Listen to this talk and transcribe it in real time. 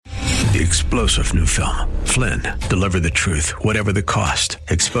The explosive new film, Flynn, deliver the truth, whatever the cost,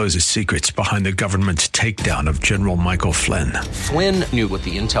 exposes secrets behind the government's takedown of General Michael Flynn. Flynn knew what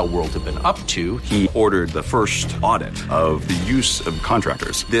the intel world had been up to. He ordered the first audit of the use of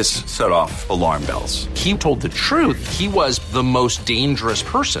contractors. This set off alarm bells. He told the truth. He was the most dangerous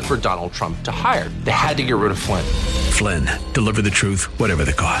person for Donald Trump to hire. They had to get rid of Flynn. Flynn, deliver the truth, whatever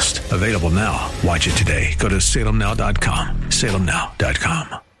the cost. Available now. Watch it today. Go to salemnow.com.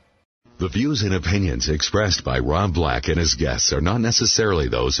 salemnow.com. The views and opinions expressed by Rob Black and his guests are not necessarily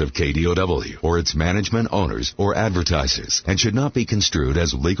those of KDOW or its management, owners, or advertisers and should not be construed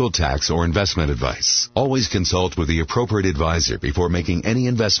as legal, tax, or investment advice. Always consult with the appropriate advisor before making any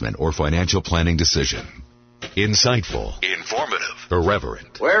investment or financial planning decision. Insightful, informative,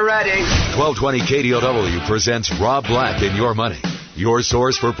 irreverent. We're ready. 1220 KDOW presents Rob Black and Your Money, your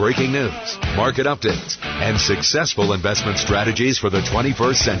source for breaking news, market updates, and successful investment strategies for the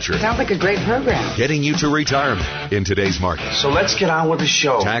 21st century. Sounds like a great program. Getting you to retirement in today's market. So let's get on with the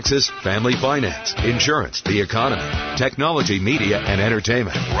show. Taxes, family finance, insurance, the economy, technology, media, and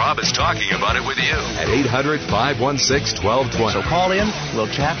entertainment. Rob is talking about it with you at 800-516-1220. So call in, we'll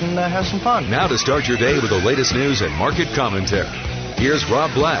chat and have some fun. Now to start your day with the latest news and market commentary. Here's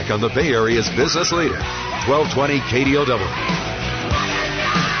Rob Black on the Bay Area's business leader, 1220 KDOW.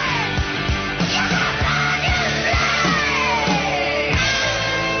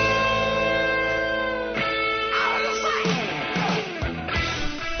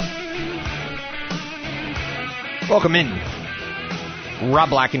 Welcome in. Rob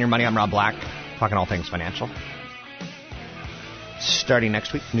Black and Your Money. I'm Rob Black, talking all things financial. Starting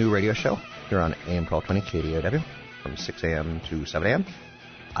next week, new radio show here on AM 1220 KDOW from 6 a.m. to 7 a.m.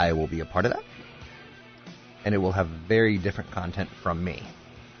 I will be a part of that, and it will have very different content from me.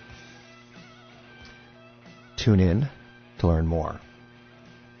 Tune in to learn more.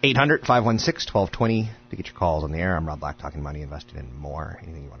 800-516-1220 to get your calls on the air. I'm Rob Black, talking money, investing, and more.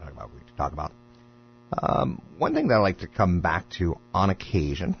 Anything you want to talk about, we can talk about. One thing that I like to come back to on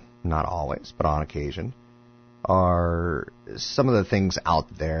occasion, not always, but on occasion, are some of the things out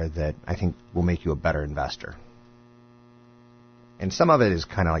there that I think will make you a better investor. And some of it is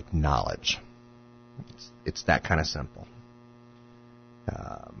kind of like knowledge. It's that kind of simple.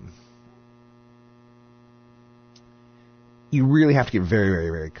 You really have to get very,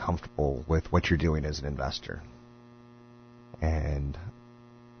 very, very comfortable with what you're doing as an investor. And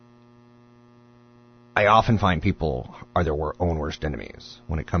I often find people are their own worst enemies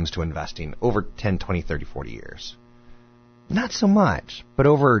when it comes to investing over 10, 20, 30, 40 years. Not so much, but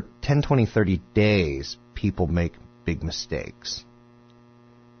over 10, 20, 30 days, people make big mistakes.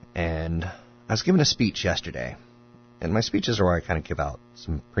 And I was giving a speech yesterday, and my speeches are where I kind of give out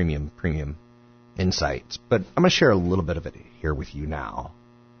some premium insights, but I'm going to share a little bit of it here with you now.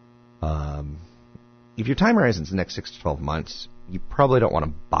 If your time horizon is the next 6 to 12 months, you probably don't want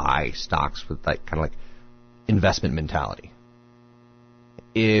to buy stocks with that kind of like investment mentality.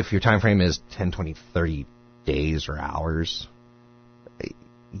 If your time frame is 10, 20, 30 days or hours,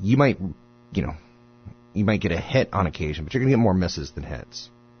 you might get a hit on occasion, but you're going to get more misses than hits.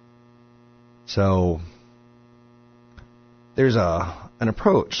 So there's an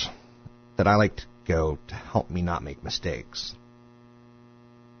approach that I like to go to help me not make mistakes.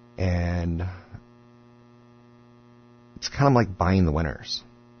 And it's kind of like buying the winners.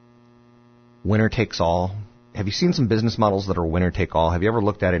 Winner takes all. Have you seen some business models that are winner take all? Have you ever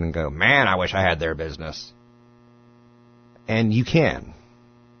looked at it and go, man, I wish I had their business? And you can.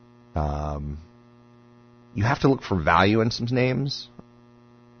 You have to look for value in some names.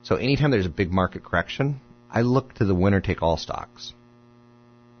 So anytime there's a big market correction, I look to the winner take all stocks.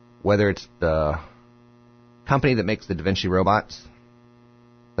 Whether it's the company that makes the Da Vinci robots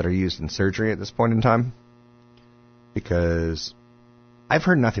that are used in surgery at this point in time, because I've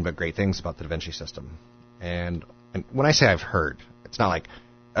heard nothing but great things about the Da Vinci system. And when I say I've heard, it's not like,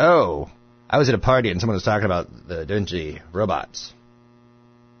 oh, I was at a party and someone was talking about the Da Vinci robots.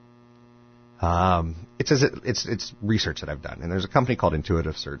 It's research that I've done, and there's a company called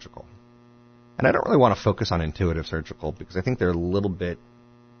Intuitive Surgical. And I don't really want to focus on Intuitive Surgical because I think they're a little bit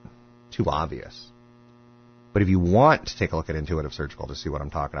too obvious. But if you want to take a look at Intuitive Surgical to see what I'm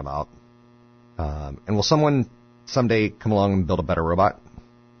talking about, and will someone someday come along and build a better robot?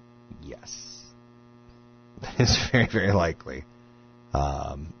 Yes. That is very, very likely.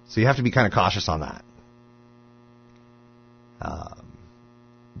 So you have to be kind of cautious on that.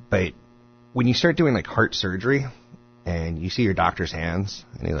 But when you start doing like heart surgery and you see your doctor's hands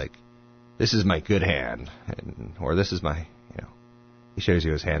and you're like, this is my good hand, or this is my, he shows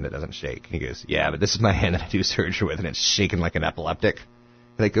you his hand that doesn't shake. He goes, yeah, but this is my hand that I do surgery with, and it's shaking like an epileptic.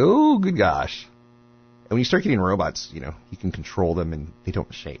 Like, oh, good gosh. And when you start getting robots, you can control them and they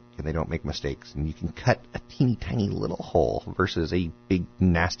don't shake and they don't make mistakes. And you can cut a teeny tiny little hole versus a big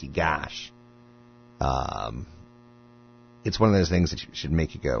nasty gash. It's one of those things that should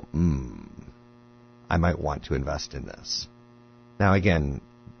make you go, I might want to invest in this. Now, again,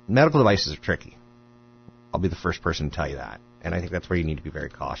 medical devices are tricky. I'll be the first person to tell you that. And I think that's where you need to be very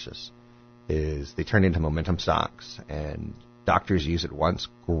cautious, is they turn into momentum stocks, and doctors use it once,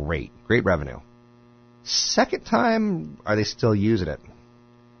 great revenue. Second time, are they still using it?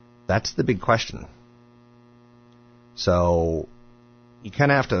 That's the big question. So you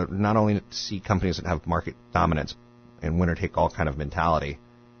kind of have to not only see companies that have market dominance and winner-take-all kind of mentality,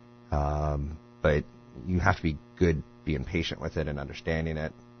 but you have to be good being patient with it and understanding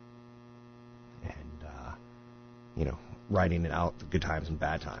it and, riding it out, the good times and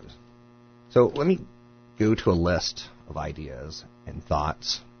bad times. So let me go to a list of ideas and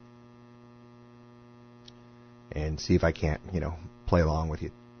thoughts and see if I can't, play along with you.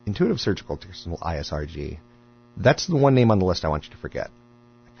 Intuitive Surgical, symbol ISRG. That's the one name on the list I want you to forget.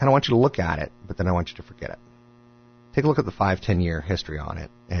 I kind of want you to look at it, but then I want you to forget it. Take a look at the 5-10 year history on it.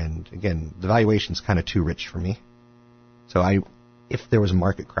 And again, the valuation's kind of too rich for me. So if there was a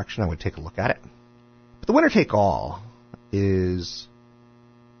market correction, I would take a look at it. But the winner take all is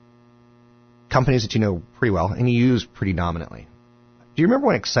companies that you know pretty well and you use pretty dominantly. Do you remember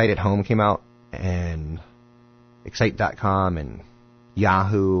when Excite at Home came out, and Excite.com and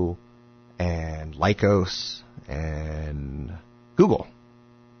Yahoo and Lycos and Google?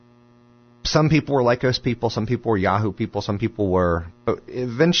 Some people were Lycos people, some people were Yahoo people, some people were... But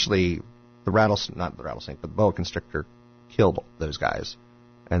eventually, not the rattlesnake, but the boa constrictor killed those guys,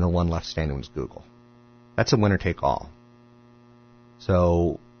 and the one left standing was Google. That's a winner-take-all.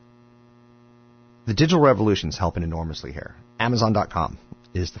 So the digital revolution is helping enormously here. Amazon.com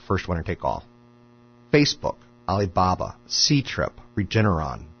is the first winner-take-all. Facebook, Alibaba, Ctrip,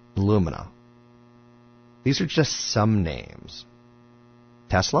 Regeneron, Illumina. These are just some names.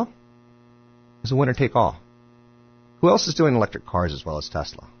 Tesla is a winner-take-all. Who else is doing electric cars as well as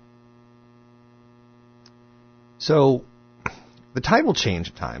Tesla? So the tide will change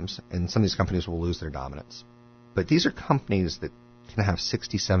at times, and some of these companies will lose their dominance. But these are companies that can have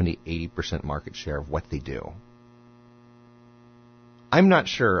 60, 70, 80% market share of what they do. I'm not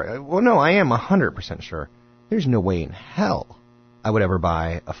sure. Well, no, I am 100% sure. There's no way in hell I would ever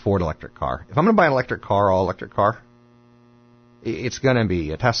buy a Ford electric car. If I'm going to buy an electric car, all electric car, it's going to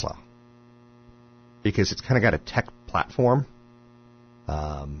be a Tesla. Because it's kind of got a tech platform.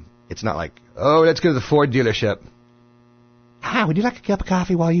 It's not like, oh, let's go to the Ford dealership. Would you like a cup of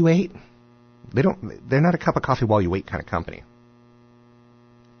coffee while you wait? They're not a cup of coffee while you wait kind of company.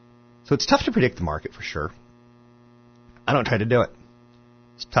 So it's tough to predict the market for sure. I don't try to do it.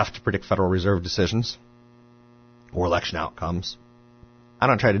 It's tough to predict Federal Reserve decisions or election outcomes. I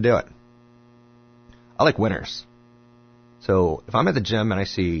don't try to do it. I like winners. So if I'm at the gym and I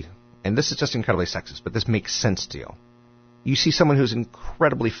see, and this is just incredibly sexist, but this makes sense to you. You see someone who's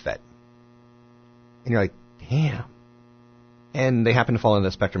incredibly fit, and you're like, damn. And they happen to fall in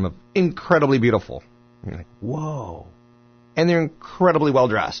the spectrum of incredibly beautiful. And you're like, whoa. And they're incredibly well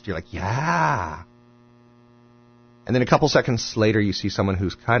dressed. You're like, yeah. And then a couple seconds later, you see someone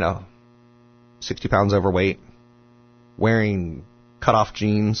who's kind of 60 pounds overweight, wearing cut-off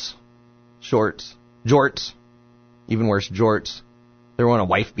jeans, shorts, jorts, even worse, jorts. They're wearing a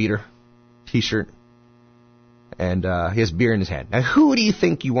wife beater, t-shirt, and he has beer in his hand. Now, who do you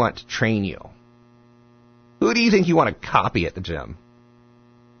think you want to train you? Who do you think you want to copy at the gym?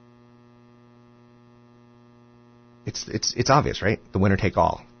 It's obvious, right? The winner take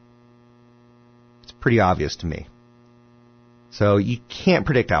all. It's pretty obvious to me. So you can't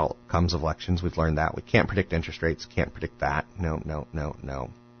predict outcomes of elections. We've learned that. We can't predict interest rates. Can't predict that. No.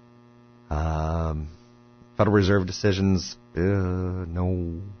 Federal Reserve decisions,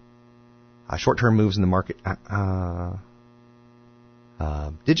 no. Short-term moves in the market.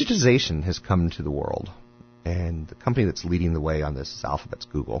 Digitization has come to the world. And the company that's leading the way on this is Alphabet's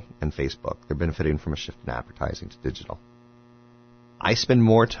Google and Facebook. They're benefiting from a shift in advertising to digital. I spend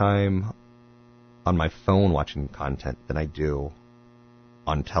more time on my phone watching content than I do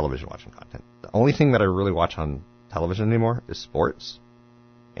on television watching content. The only thing that I really watch on television anymore is sports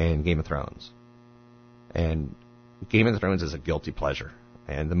and Game of Thrones. And Game of Thrones is a guilty pleasure.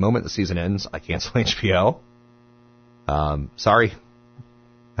 And the moment the season ends, I cancel HBO. Sorry.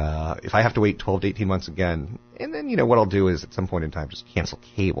 If I have to wait 12 to 18 months again, and then, what I'll do is at some point in time just cancel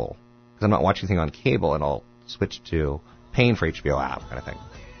cable. Because I'm not watching anything on cable, and I'll switch to paying for HBO app kind of thing.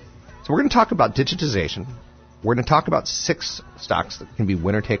 So we're going to talk about digitization, We're going to talk about 6 stocks that can be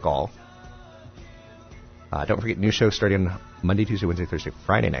winner take all. Don't forget, new show starting Monday, Tuesday, Wednesday, Thursday,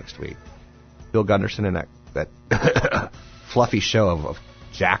 Friday next week. Bill Gunderson and that fluffy show of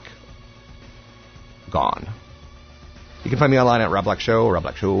Jack gone. You can find me online at Rob Black Show, Rob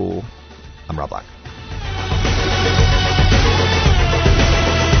Black Show. I'm Rob Black.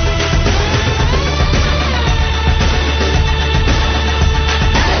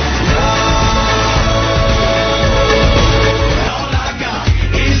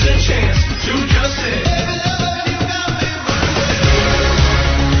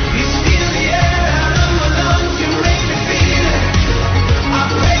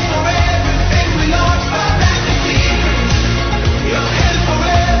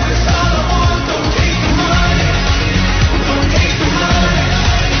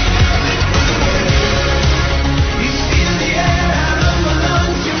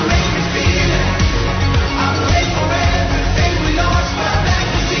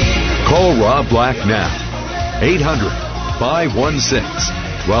 Call Rob Black now.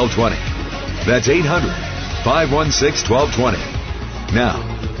 800-516-1220. That's 800-516-1220. Now,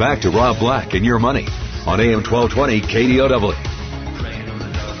 back to Rob Black and Your Money on AM 1220 KDOW.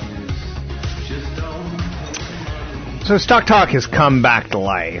 So Stock Talk has come back to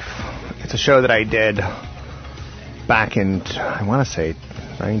life. It's a show that I did back in, I want to say,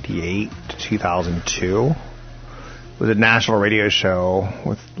 98 to 2002. It was a national radio show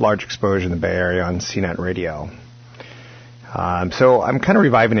with large exposure in the Bay Area on CNET Radio. So I'm kind of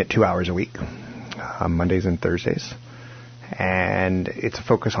reviving it 2 hours a week, Mondays and Thursdays. And it's a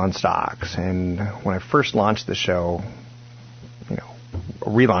focus on stocks. And when I first launched the show,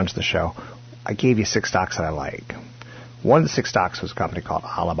 relaunched the show, I gave you 6 stocks that I like. One of the 6 stocks was a company called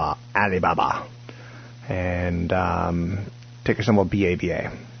Alibaba. And ticker symbol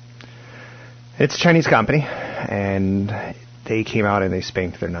BABA. It's a Chinese company, and they came out and they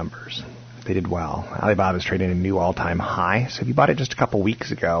spanked their numbers. They did well. Alibaba is trading a new all-time high, so if you bought it just a couple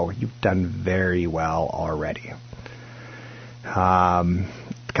weeks ago, you've done very well already. The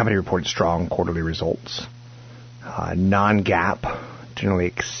company reported strong quarterly results. Non-GAAP, generally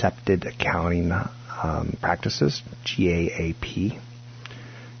accepted accounting practices, GAAP.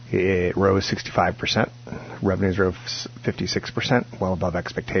 It rose 65%. Revenues rose 56%, well above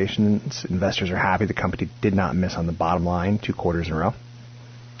expectations. Investors are happy the company did not miss on the bottom line 2 quarters in a row.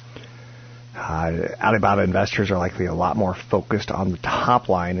 Alibaba investors are likely a lot more focused on the top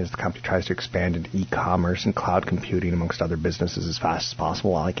line as the company tries to expand into e-commerce and cloud computing amongst other businesses as fast as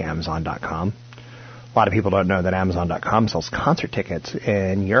possible, like Amazon.com. A lot of people don't know that Amazon.com sells concert tickets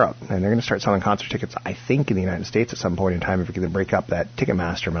in Europe, and they're going to start selling concert tickets, I think, in the United States at some point in time if we can break up that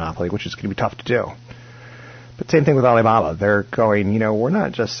Ticketmaster monopoly, which is going to be tough to do. But same thing with Alibaba. They're going, we're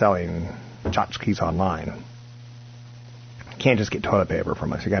not just selling tchotchkes online. You can't just get toilet paper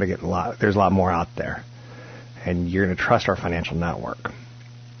from us. You got to get there's a lot more out there. And you're going to trust our financial network.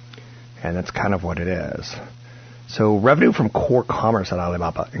 And that's kind of what it is. So revenue from core commerce at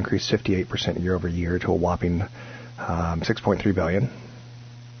Alibaba increased 58% year over year to a whopping $6.3 billion,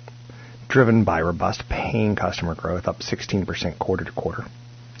 driven by robust paying customer growth, up 16% quarter to quarter,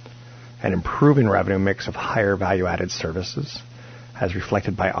 an improving revenue mix of higher value-added services, as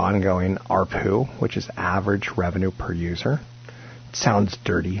reflected by ongoing ARPU, which is average revenue per user. It sounds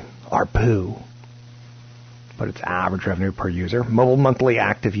dirty, ARPU, but it's average revenue per user. Mobile monthly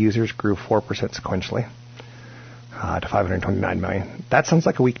active users grew 4% sequentially. To 529 million. That sounds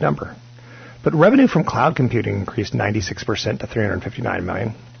like a weak number. But revenue from cloud computing increased 96% to 359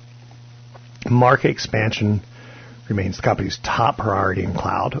 million. Market expansion remains the company's top priority in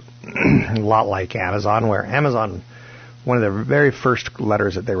cloud. A lot like Amazon, where Amazon, one of the very first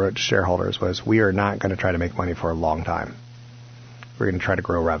letters that they wrote to shareholders was, we are not going to try to make money for a long time. We're going to try to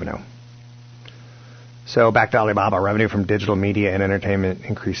grow revenue. So back to Alibaba, revenue from digital media and entertainment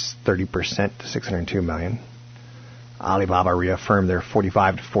increased 30% to 602 million. Alibaba reaffirmed their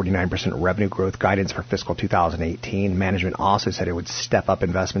 45 to 49% revenue growth guidance for fiscal 2018. Management also said it would step up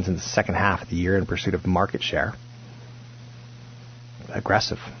investments in the second half of the year in pursuit of market share.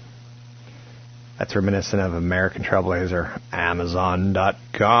 Aggressive. That's reminiscent of American trailblazer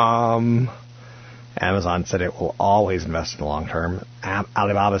Amazon.com. Amazon said it will always invest in the long term.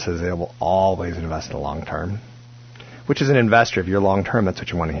 Alibaba says it will always invest in the long term. Which, as an investor, if you're long term, that's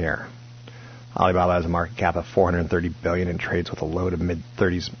what you want to hear. Alibaba has a market cap of $430 billion and trades with a low to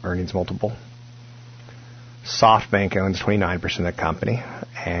mid-30s earnings multiple. SoftBank owns 29% of the company,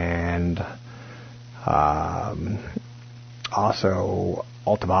 and also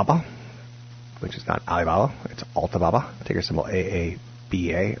Alibaba, which is not Alibaba, it's Alibaba, ticker symbol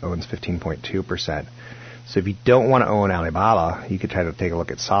AABA, owns 15.2%. So if you don't want to own Alibaba, you could try to take a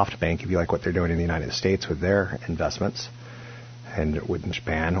look at SoftBank if you like what they're doing in the United States with their investments and in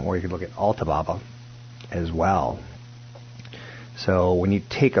Japan, or you could look at Alibaba as well. So when you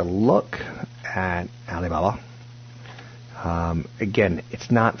take a look at Alibaba, again,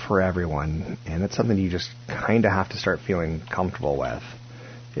 it's not for everyone, and it's something you just kind of have to start feeling comfortable with.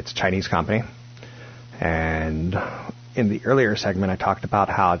 It's a Chinese company, and in the earlier segment, I talked about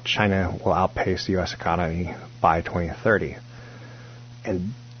how China will outpace the U.S. economy by 2030,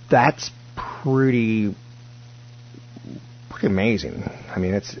 and that's pretty amazing. I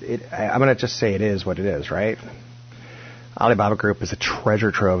mean, I'm going to just say it is what it is, right? Alibaba Group is a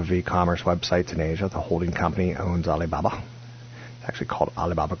treasure trove of e-commerce websites in Asia. The holding company owns Alibaba. It's actually called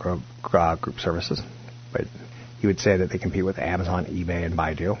Alibaba Group Services, but you would say that they compete with Amazon, eBay, and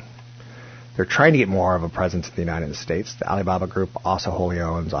Baidu. They're trying to get more of a presence in the United States. The Alibaba Group also wholly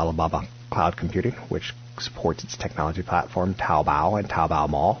owns Alibaba Cloud Computing, which supports its technology platform Taobao and Taobao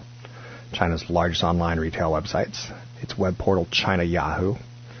Mall, China's largest online retail websites. Its web portal China Yahoo.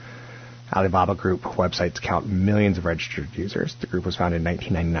 Alibaba Group websites count millions of registered users. The group was founded in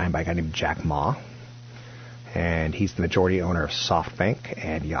 1999 by a guy named Jack Ma, and he's the majority owner of SoftBank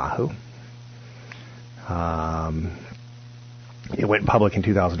and Yahoo. It went public in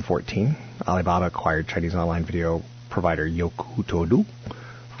 2014. Alibaba acquired Chinese online video provider Youku Todu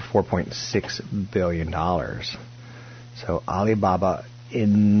for $4.6 billion. So Alibaba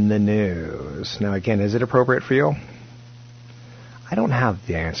in the news. Now again, is it appropriate for you? I don't have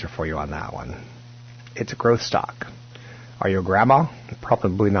the answer for you on that one. It's a growth stock. Are you a grandma?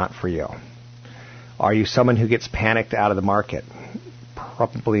 Probably not for you. Are you someone who gets panicked out of the market?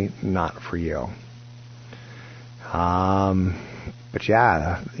 Probably not for you. But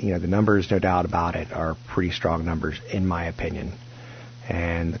yeah, the numbers, no doubt about it, are pretty strong numbers in my opinion.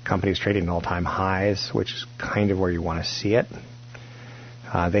 And the company is trading at all-time highs, which is kind of where you want to see it.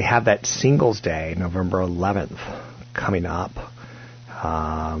 They have that Singles Day, November 11th, coming up,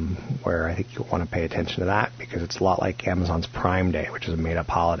 where I think you'll want to pay attention to that because it's a lot like Amazon's Prime Day, which is a made-up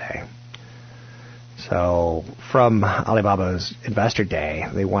holiday. So from Alibaba's Investor Day,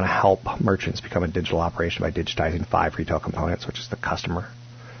 they want to help merchants become a digital operation by digitizing 5 retail components, which is the customer,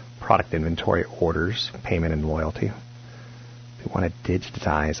 product inventory, orders, payment, and loyalty. They want to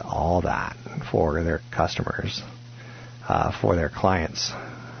digitize all that for their customers, for their clients,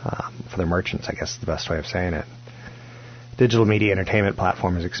 for their merchants, I guess is the best way of saying it. Digital media entertainment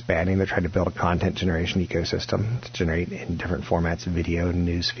platform is expanding. They're trying to build a content generation ecosystem to generate in different formats: video,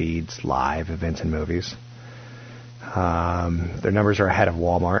 news feeds, live events, and movies. Their numbers are ahead of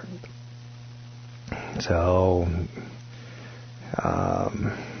Walmart. So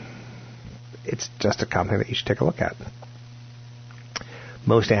it's just a company that you should take a look at.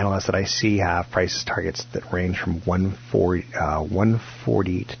 Most analysts that I see have price targets that range from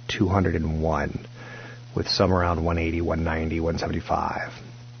 140 to 201. With some around 180, 190, 175.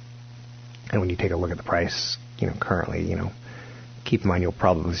 And when you take a look at the price, currently, keep in mind you'll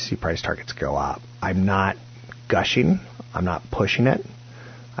probably see price targets go up. I'm not gushing. I'm not pushing it.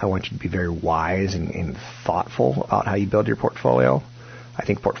 I want you to be very wise and thoughtful about how you build your portfolio. I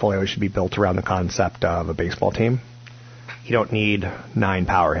think portfolios should be built around the concept of a baseball team. You don't need 9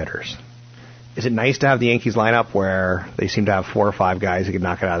 power hitters. Is it nice to have the Yankees lineup where they seem to have 4 or 5 guys who can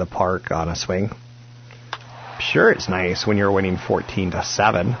knock it out of the park on a swing? Sure, it's nice when you're winning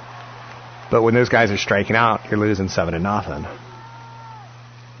 14-7, but when those guys are striking out, you're losing 7-0.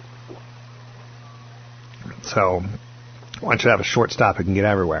 So, I want you to have a shortstop who can get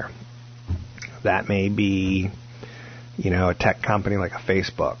everywhere. That may be, a tech company like a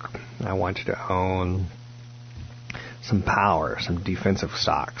Facebook. I want you to own some power, some defensive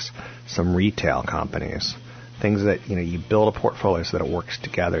stocks, some retail companies. Things that, you build a portfolio so that it works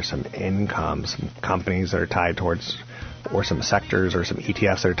together, some income, some companies that are tied towards, or some sectors or some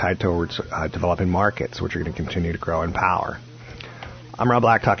ETFs that are tied towards developing markets, which are going to continue to grow in power. I'm Rob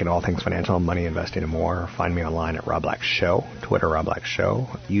Black, talking all things financial, money, investing, and more. Find me online at Rob Black Show, Twitter, Rob Black Show,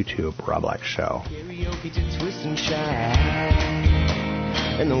 YouTube, Rob Black Show. Karaoke to twist and shout,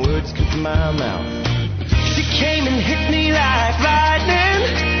 and the words come from my mouth. She came and hit me like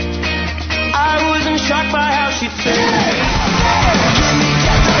lightning. I wasn't shocked by how she said, give me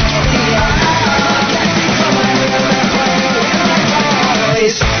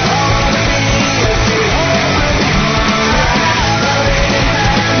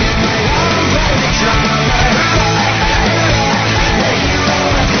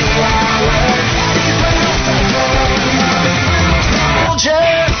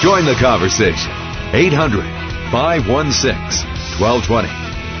Join the conversation. 800-516-1220.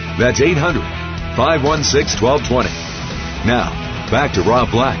 That's 516-1220. Now, back to Rob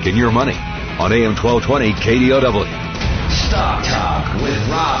Black and Your Money on AM 1220 KDOW. Stock Talk with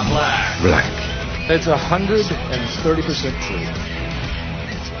Rob Black. It's 130% true.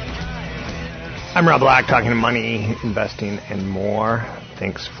 I'm Rob Black, talking money, investing, and more.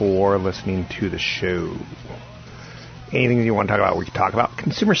 Thanks for listening to the show. Anything you want to talk about, we can talk about.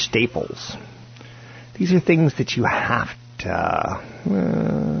 Consumer staples. These are things that you have to...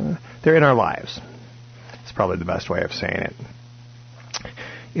 they're in our lives. It's probably the best way of saying it.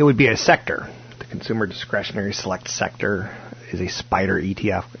 It would be a sector. The Consumer Discretionary Select Sector is a SPDR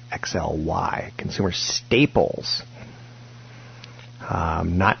ETF XLY. Consumer staples.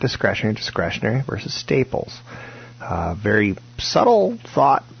 Not discretionary versus staples. Very subtle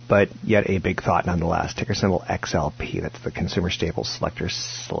thought, but yet a big thought nonetheless. Ticker symbol XLP. That's the Consumer Staples Selector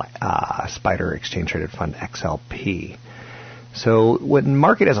SPDR Exchange Traded Fund XLP. So when the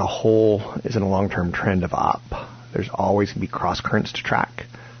market as a whole is in a long-term trend of up, there's always going to be cross-currents to track.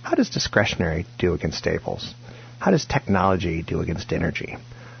 How does discretionary do against staples? How does technology do against energy?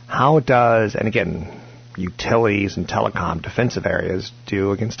 How does, and again, utilities and telecom defensive areas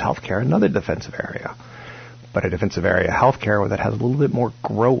do against healthcare, another defensive area? But a defensive area, healthcare, that has a little bit more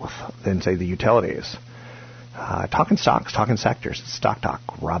growth than, say, the utilities. Talking stocks, talking sectors, it's Stock Talk,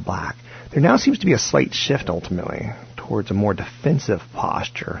 Rob Black. There now seems to be a slight shift, ultimately, towards a more defensive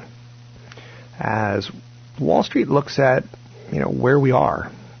posture as Wall Street looks at, where we are,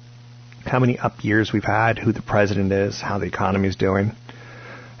 how many up years we've had, who the president is, how the economy is doing.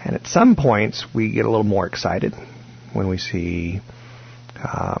 And at some points, we get a little more excited when we see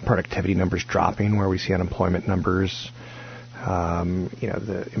productivity numbers dropping, where we see unemployment numbers,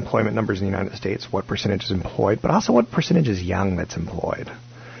 the employment numbers in the United States, what percentage is employed, but also what percentage is young that's employed.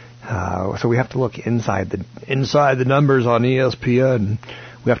 So we have to look inside the numbers on ESPN.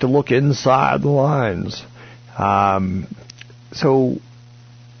 We have to look inside the lines. So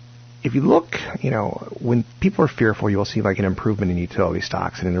if you look, when people are fearful, you'll see like an improvement in utility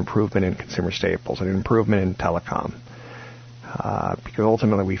stocks and an improvement in consumer staples and an improvement in telecom. Because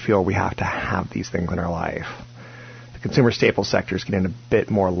ultimately we feel we have to have these things in our life. The consumer staples sector is getting a bit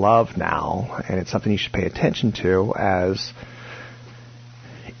more love now, and it's something you should pay attention to, as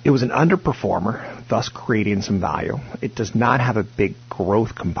it was an underperformer, thus creating some value. It does not have a big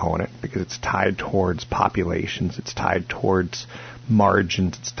growth component because it's tied towards populations, it's tied towards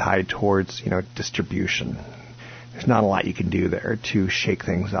margins, it's tied towards, distribution. There's not a lot you can do there to shake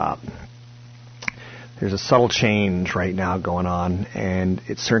things up. There's a subtle change right now going on, and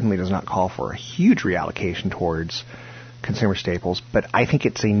it certainly does not call for a huge reallocation towards consumer staples, but I think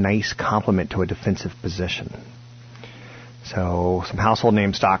it's a nice complement to a defensive position. So some household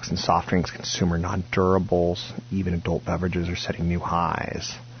name stocks and soft drinks, consumer non-durables, even adult beverages are setting new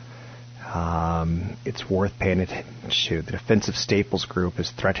highs. It's worth paying attention to. The defensive staples group is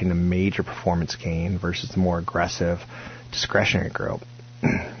threatening a major performance gain versus the more aggressive discretionary group.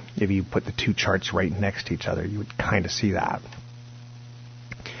 If you put the two charts right next to each other, you would kind of see that.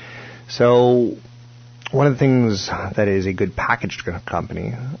 So one of the things that is a good packaged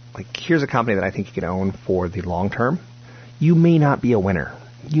company, like here's a company that I think you can own for the long term. You may not be a winner.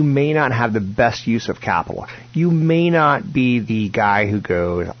 You may not have the best use of capital. You may not be the guy who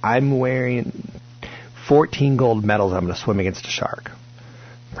goes, I'm wearing 14 gold medals, I'm going to swim against a shark.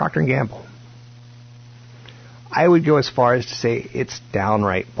 Procter & Gamble. I would go as far as to say it's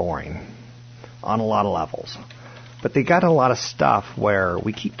downright boring on a lot of levels. But they got a lot of stuff where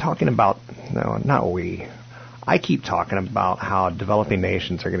we keep talking about, I keep talking about how developing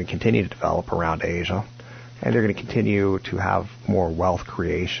nations are going to continue to develop around Asia. And they're going to continue to have more wealth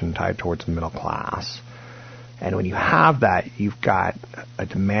creation tied towards the middle class. And when you have that, you've got a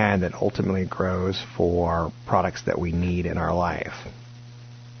demand that ultimately grows for products that we need in our life.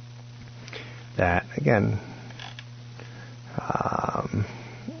 That, again,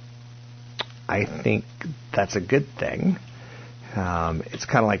 I think that's a good thing. It's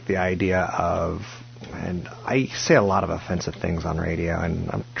kind of like the idea of, and I say a lot of offensive things on radio, and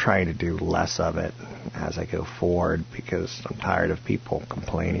I'm trying to do less of it as I go forward because I'm tired of people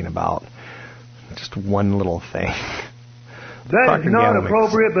complaining about just one little thing. That is not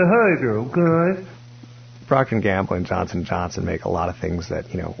appropriate behavior, okay? Procter & Gamble and Johnson & Johnson make a lot of things that,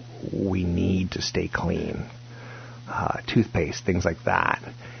 we need to stay clean. Toothpaste, things like that.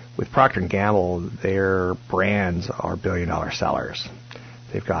 With Procter & Gamble, their brands are billion-dollar sellers.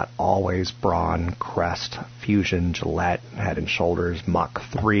 They've got Always, Braun, Crest, Fusion, Gillette, Head & Shoulders, Mach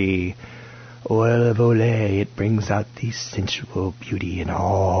 3, Oil of Olay. It brings out the sensual beauty in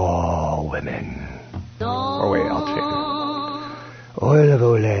all women. Or wait, I'll change. Oil of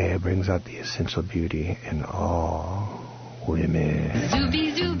Olay brings out the essential beauty in all women.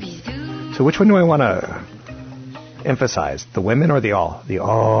 So which one do I want to emphasize? The women or the all? The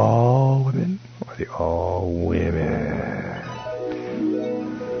all women or the all women?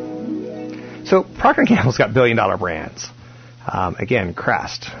 So Procter & Gamble's got billion-dollar brands. Again,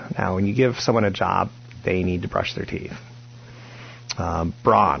 Crest. Now, when you give someone a job, they need to brush their teeth.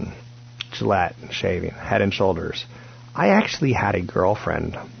 Braun, Gillette, shaving, Head and Shoulders. I actually had a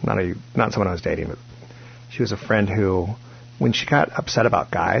girlfriend, not someone I was dating, but she was a friend who, when she got upset about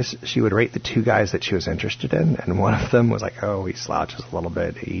guys, she would rate the 2 guys that she was interested in, and one of them was like, oh, he slouches a little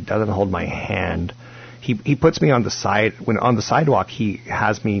bit, he doesn't hold my hand, he puts me on the side, when on the sidewalk, he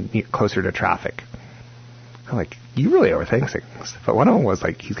has me closer to traffic. I'm like, you really overthink things. But one of them was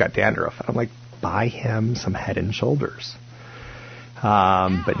like, he's got dandruff. I'm like, buy him some Head and Shoulders.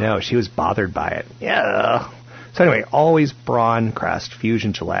 But no, she was bothered by it. Yeah. So anyway, always Braun, Crest,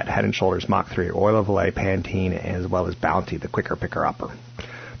 Fusion, Gillette, Head and Shoulders, Mach 3, Oil of Olay, Pantene, as well as Bounty, the quicker picker-upper.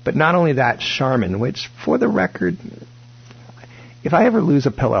 But not only that, Charmin, which, for the record, if I ever lose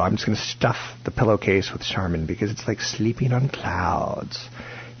a pillow, I'm just going to stuff the pillowcase with Charmin because it's like sleeping on clouds.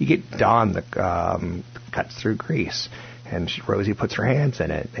 You get Dawn that cuts through grease, and Rosie puts her hands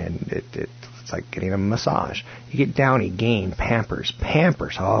in it, and it's like getting a massage. You get Downy, Gain, Pampers.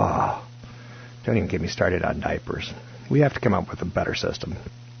 Oh, don't even get me started on diapers. We have to come up with a better system.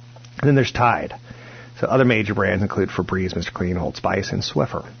 And then there's Tide. So other major brands include Febreze, Mr. Clean, Old Spice, and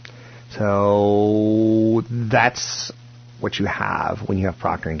Swiffer. So that's what you have when you have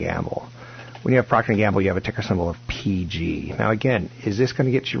Procter & Gamble. When you have Procter & Gamble, you have a ticker symbol of PG. Now, again, is this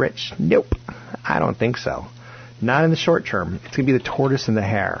going to get you rich? Nope. I don't think so. Not in the short term. It's going to be the tortoise and the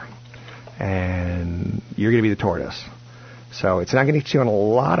hare. And you're going to be the tortoise. So it's not going to get you in a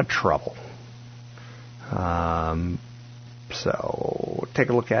lot of trouble. So take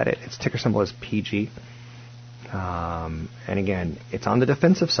a look at it. Its ticker symbol is PG. And again, it's on the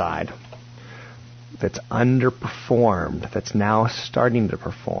defensive side. That's underperformed. That's now starting to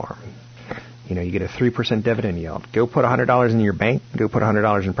perform. You know, you get a 3% dividend yield. Go put $100 in your bank. Go put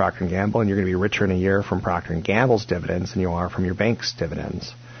 $100 in Procter & Gamble, and you're going to be richer in a year from Procter & Gamble's dividends than you are from your bank's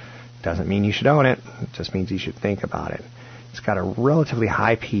dividends. Doesn't mean you should own it. It just means you should think about it. It's got a relatively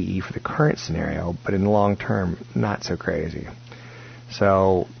high PE for the current scenario, but in the long term, not so crazy.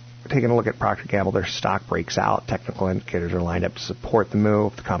 So, taking a look at Procter & Gamble, their stock breaks out. Technical indicators are lined up to support the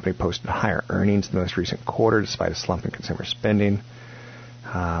move. The company posted higher earnings in the most recent quarter despite a slump in consumer spending.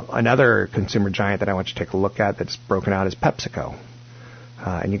 Another consumer giant that I want you to take a look at that's broken out is PepsiCo.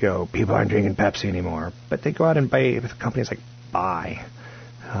 And you go, people aren't drinking Pepsi anymore. But they go out and buy with companies like Bai,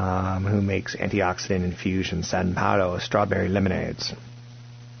 who makes antioxidant infusion, San Paulo, strawberry lemonades.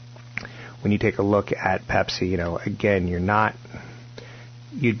 When you take a look at Pepsi, you know, again,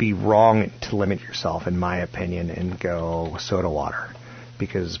 you'd be wrong to limit yourself, in my opinion, and go soda water.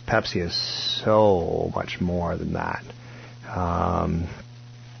 Because Pepsi is so much more than that.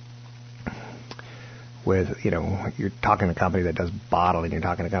 With, you know, you're talking to a company that does bottling, you're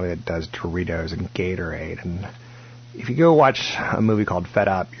talking to a company that does Doritos and Gatorade, and if you go watch a movie called Fed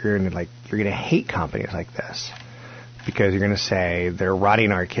Up, you're gonna hate companies like this because you're gonna say they're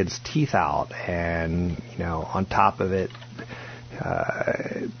rotting our kids' teeth out, and you know, on top of it,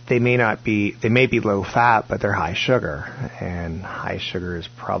 they may be low fat, but they're high sugar, and high sugar is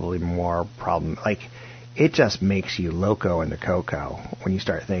probably more problem. Like, it just makes you loco in the cocoa when you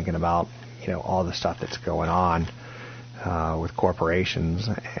start thinking about, you know, all the stuff that's going on with corporations.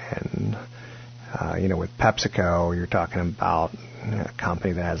 And you know, with PepsiCo, you're talking about a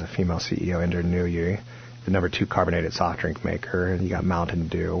company that has a female CEO, Indra Nooyi, the number 2 carbonated soft drink maker, and you got Mountain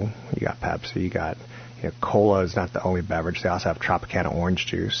Dew, you got Pepsi, you got, you know, cola is not the only beverage. They also have Tropicana orange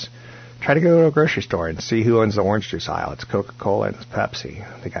juice. Try to go to a grocery store and see who owns the orange juice aisle. It's Coca-Cola and it's Pepsi.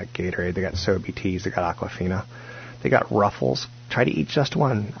 They got Gatorade, they got Sobe Teas, they got Aquafina, they got Ruffles. Try to eat just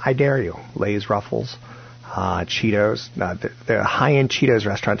one. I dare you. Lay's, Ruffles, Cheetos. The high-end Cheetos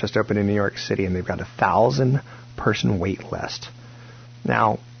restaurant just opened in New York City, and they've got a 1,000-person wait list.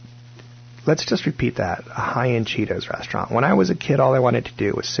 Now, let's just repeat that. A high-end Cheetos restaurant. When I was a kid, all I wanted to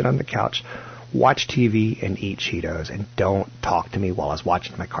do was sit on the couch, watch TV, and eat Cheetos, and don't talk to me while I was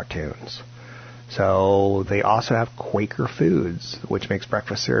watching my cartoons. So they also have Quaker Foods, which makes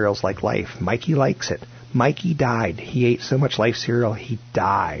breakfast cereals like Life. Mikey likes it. Mikey died. He ate so much Life cereal, he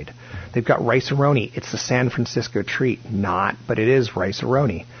died. They've got Rice-A-Roni. It's the San Francisco treat. Not, but it is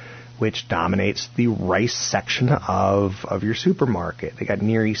Rice-A-Roni, which dominates the rice section of your supermarket. They got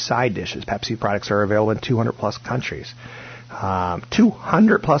Near East side dishes. Pepsi products are available in 200-plus countries.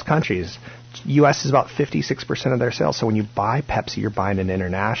 200-plus countries. U.S. is about 56% of their sales. So when you buy Pepsi, you're buying an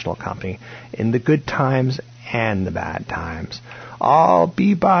international company in the good times and the bad times. I'll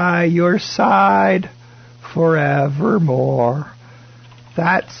be by your side forevermore.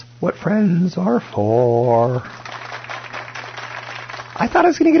 That's what friends are for. I thought I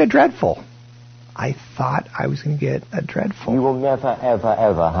was going to get a dreadful. You will never, ever,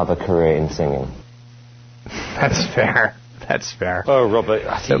 ever have a career in singing. That's fair. Oh, Robert,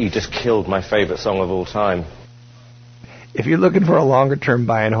 I think you just killed my favorite song of all time. If you're looking for a longer-term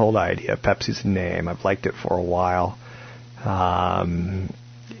buy and hold idea, Pepsi's the name. I've liked it for a while.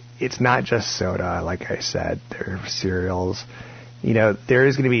 It's not just soda, like I said. There are cereals. There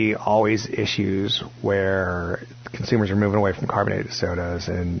is going to be always issues where consumers are moving away from carbonated sodas,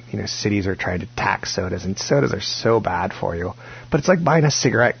 and cities are trying to tax sodas, and sodas are so bad for you. But it's like buying a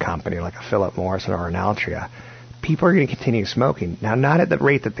cigarette company like a Philip Morris or an Altria. People are going to continue smoking. Now, not at the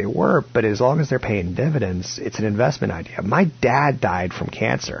rate that they were, but as long as they're paying dividends, it's an investment idea. My dad died from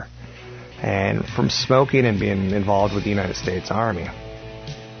cancer and from smoking and being involved with the United States Army.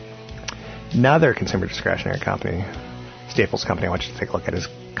 Another consumer discretionary company, Staples Company, I want you to take a look at, is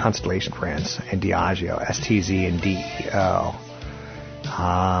Constellation Brands and Diageo, STZ and DEO.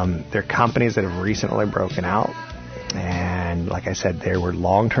 They're companies that have recently broken out. And like I said, there were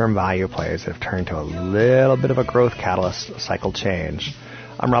long-term value plays that have turned to a little bit of a growth catalyst, cycle change.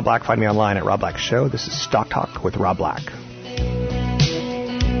 I'm Rob Black. Find me online at Rob Black Show. This is Stock Talk with Rob Black.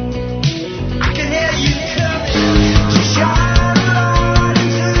 I can hear you coming. You shine right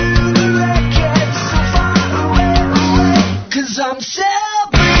into the wreckage so far away. 'Cause I'm still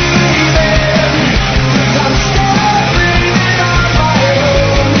breathing. 'Cause I'm still breathing on my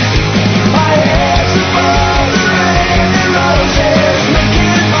own. My head's above the rain and roses,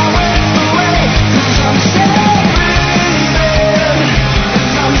 making my way away. 'Cause I'm still breathing.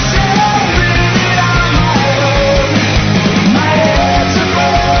 'Cause I'm still breathing on my own. My head's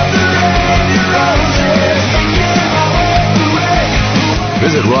above the rain and roses, making my way away.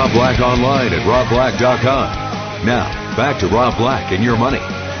 Visit Rob Black online at robblack.com. Now, back to Rob Black and Your Money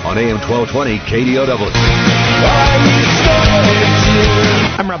on AM 1220 KDOW.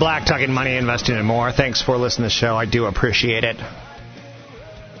 I'm Rob Black, talking money, investing, and more. Thanks for listening to the show. I do appreciate it.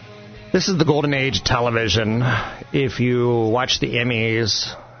 This is the golden age of television. If you watch the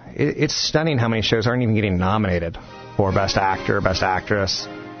Emmys, it's stunning how many shows aren't even getting nominated for Best Actor, Best Actress,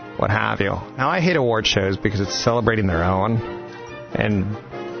 what have you. Now, I hate award shows because it's celebrating their own, and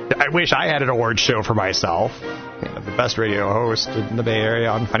I wish I had an award show for myself. The best radio host in the Bay Area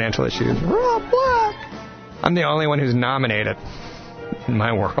on financial issues, Rob Black. I'm the only one who's nominated in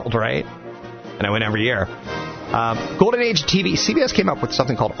my world, right? And I win every year. Golden Age TV. CBS came up with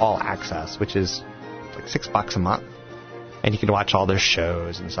something called All Access, which is like $6 a month. And you can watch all their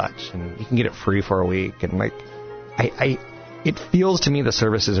shows and such. And you can get it free for a week. And it feels to me the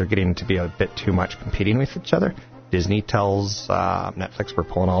services are getting to be a bit too much competing with each other. Disney tells Netflix we're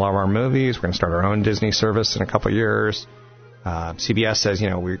pulling all of our movies. We're going to start our own Disney service in a couple of years. CBS says,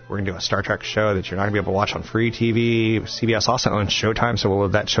 we're going to do a Star Trek show that you're not going to be able to watch on free TV. CBS also owns Showtime, so will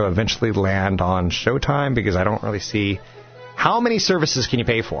that show eventually land on Showtime? Because I don't really see how many services can you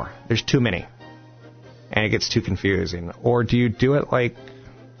pay for. There's too many, and it gets too confusing. Or do you do it like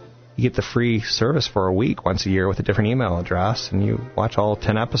you get the free service for a week once a year with a different email address, and you watch all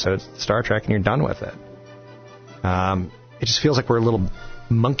 10 episodes of Star Trek, and you're done with it? It just feels like we're little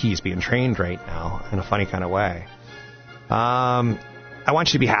monkeys being trained right now in a funny kind of way. I want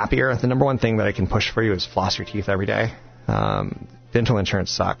you to be happier. The number one thing that I can push for you is floss your teeth every day. Dental insurance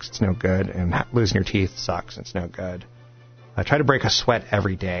sucks. It's no good. And losing your teeth sucks. It's no good. Try to break a sweat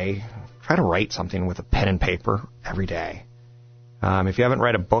every day. Try to write something with a pen and paper every day. If you haven't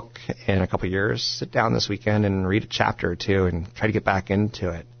read a book in a couple of years, sit down this weekend and read a chapter or two and try to get back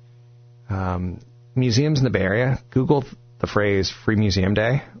into it. Museums in the Bay Area, Google the phrase Free Museum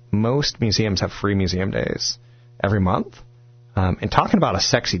Day. Most museums have free museum days every month. And talking about a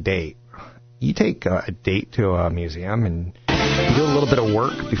sexy date, you take a date to a museum and you do a little bit of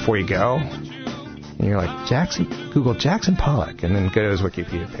work before you go. And you're like, Google Jackson Pollock, and then go to his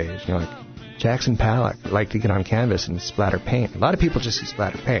Wikipedia page. And you're like, Jackson Pollock, like to get on canvas and splatter paint. A lot of people just see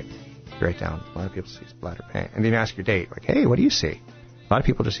splatter paint. You write down, a lot of people see splatter paint. And then you ask your date, like, hey, what do you see? A lot of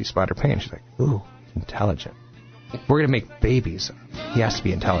people just see splatter paint. She's like, ooh, intelligent. We're going to make babies. He has to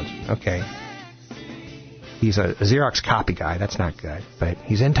be intelligent. Okay. He's a Xerox copy guy. That's not good. But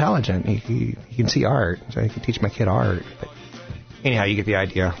he's intelligent. He can see art. So he can teach my kid art. But anyhow, you get the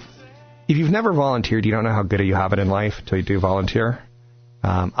idea. If you've never volunteered, you don't know how good you have it in life until you do volunteer.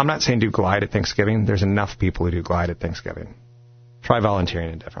 I'm not saying do Glide at Thanksgiving. There's enough people who do Glide at Thanksgiving. Try volunteering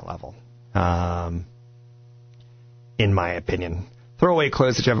at a different level. in my opinion. Throw away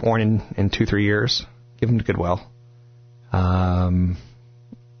clothes that you haven't worn in 2-3 years. Give them to Goodwill.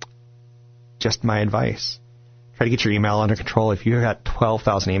 Just my advice. Try to get your email under control. If you've got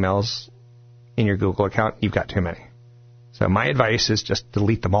 12,000 emails in your Google account, you've got too many. So my advice is just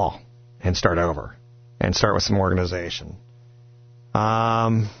delete them all and start over and start with some organization.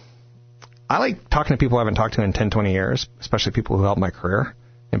 I like talking to people I haven't talked to in 10, 20 years, especially people who helped my career,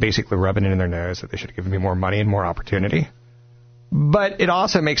 and basically rubbing it in their nose that they should have given me more money and more opportunity. But it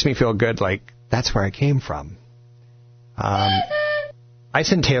also makes me feel good, like, that's where I came from. I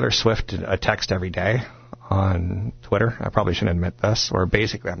send Taylor Swift a text every day on Twitter. I probably shouldn't admit this. Or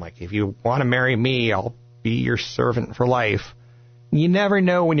basically, I'm like, if you want to marry me, I'll be your servant for life. You never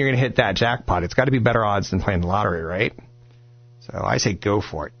know when you're going to hit that jackpot. It's got to be better odds than playing the lottery, right? So I say go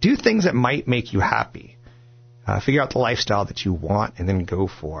for it. Do things that might make you happy. Figure out the lifestyle that you want and then go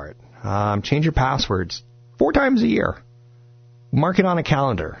for it. Change your passwords 4 times a year. Mark it on a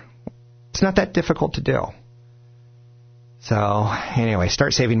calendar. It's not that difficult to do. So, anyway,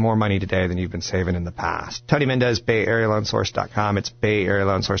 start saving more money today than you've been saving in the past. Tony Mendez, BayAreaLoanSource.com. It's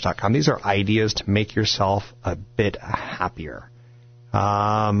BayAreaLoanSource.com. These are ideas to make yourself a bit happier.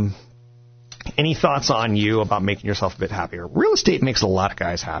 Any thoughts on you about making yourself a bit happier? Real estate makes a lot of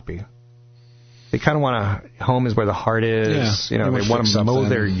guys happy. They kind of want to, home is where the heart is. Yeah, they want to mow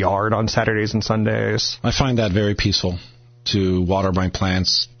their yard on Saturdays and Sundays. I find that very peaceful, to water my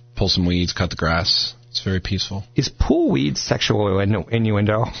plants, pull some weeds, cut the grass. It's very peaceful. Is pull weeds sexual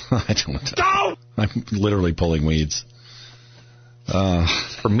innuendo? I don't know. I'm literally pulling weeds.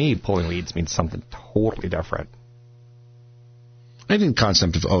 For me, pulling weeds means something totally different. I think the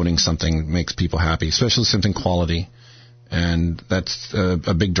concept of owning something makes people happy, especially something quality. And that's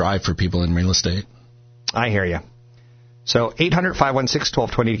a big drive for people in real estate. I hear you. So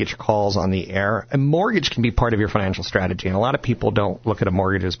 800-516-1220 to get your calls on the air. A mortgage can be part of your financial strategy, and a lot of people don't look at a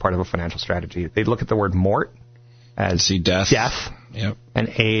mortgage as part of a financial strategy. They look at the word mort as death. Yep. And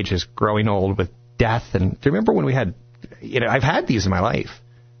age is growing old with death. And do you remember when we had, I've had these in my life,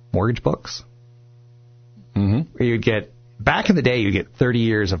 mortgage books. Mm-hmm. Where you'd get, back in the day, you get 30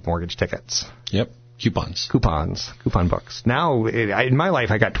 years of mortgage tickets. Yep. Coupon books. Now, in my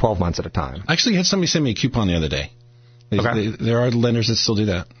life, I got 12 months at a time. I actually had somebody send me a coupon the other day. There are lenders that still do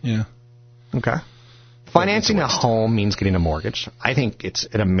that. Yeah. Okay. Financing a home means getting a mortgage. I think it's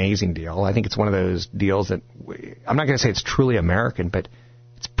an amazing deal. I think it's one of those deals that, I'm not going to say it's truly American, but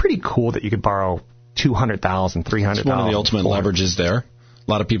it's pretty cool that you could borrow $200,000, $300,000. It's one of the ultimate leverages there.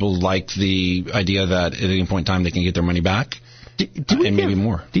 A lot of people like the idea that at any point in time they can get their money back and maybe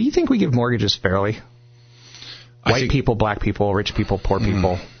more. Do you think we give mortgages fairly? White people, black people, rich people, poor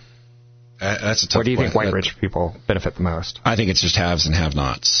people? That's a tough Or do you think white rich people benefit the most? I think it's just haves and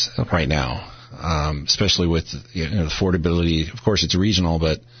have-nots right now, especially with affordability. Of course, it's regional,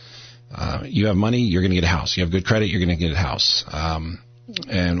 but you have money, you're going to get a house. You have good credit, you're going to get a house.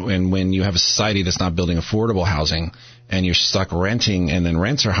 And when you have a society that's not building affordable housing and you're stuck renting and then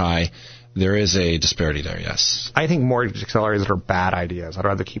rents are high, there is a disparity there, yes. I think mortgage accelerators are bad ideas. I'd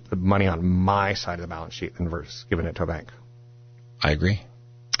rather keep the money on my side of the balance sheet than versus giving it to a bank. I agree.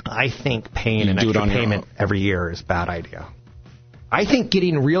 I think paying an extra payment every year is a bad idea. I think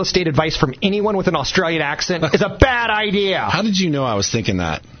getting real estate advice from anyone with an Australian accent is a bad idea. How did you know I was thinking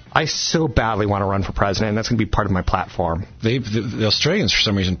that? I so badly want to run for president, and that's going to be part of my platform. The Australians, for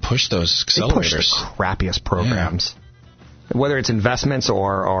some reason, push those accelerators. They push the crappiest programs. Yeah. Whether it's investments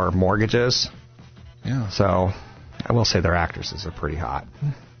or mortgages. Yeah. So I will say their actresses are pretty hot.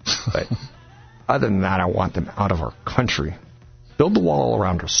 But other than that, I want them out of our country. Build the wall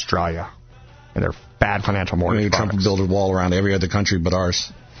around Australia and their bad financial mortgage products. Trump will build a wall around every other country but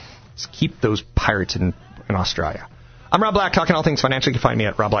ours. Let's keep those pirates in Australia. I'm Rob Black, talking all things financial. You can find me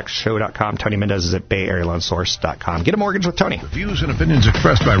at robblackshow.com. Tony Mendez is at BayAreaLoanSource.com. Get a mortgage with Tony. The views and opinions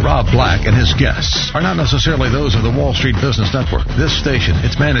expressed by Rob Black and his guests are not necessarily those of the Wall Street Business Network, this station,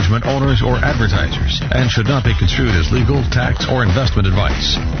 its management, owners, or advertisers, and should not be construed as legal, tax, or investment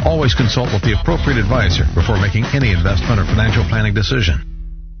advice. Always consult with the appropriate advisor before making any investment or financial planning decision.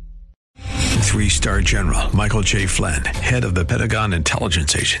 3-star General Michael J. Flynn, head of the Pentagon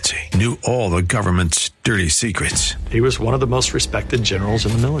Intelligence Agency, knew all the government's dirty secrets. He was one of the most respected generals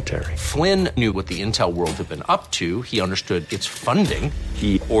in the military. Flynn knew what the intel world had been up to. He understood its funding.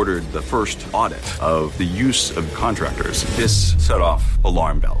 He ordered the first audit of the use of contractors. This set off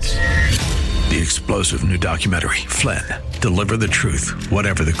alarm bells. The explosive new documentary, Flynn, Deliver the truth,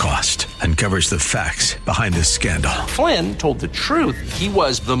 whatever the cost. Uncovers the facts behind this scandal. Flynn told the truth. He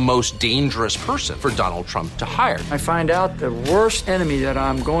was the most dangerous person for Donald Trump to hire. I find out the worst enemy that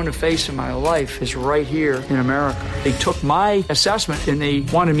I'm going to face in my life is right here in America. They took my assessment and they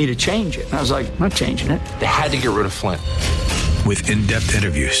wanted me to change it. And I was like, I'm not changing it. They had to get rid of Flynn. With in-depth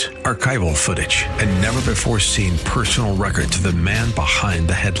interviews, archival footage, and never-before-seen personal records of the man behind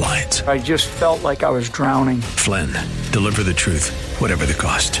the headlines. I just felt like I was drowning. Flynn, deliver the truth, whatever the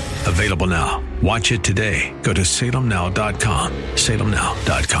cost. Available now. Watch it today. Go to salemnow.com.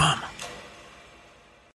 salemnow.com.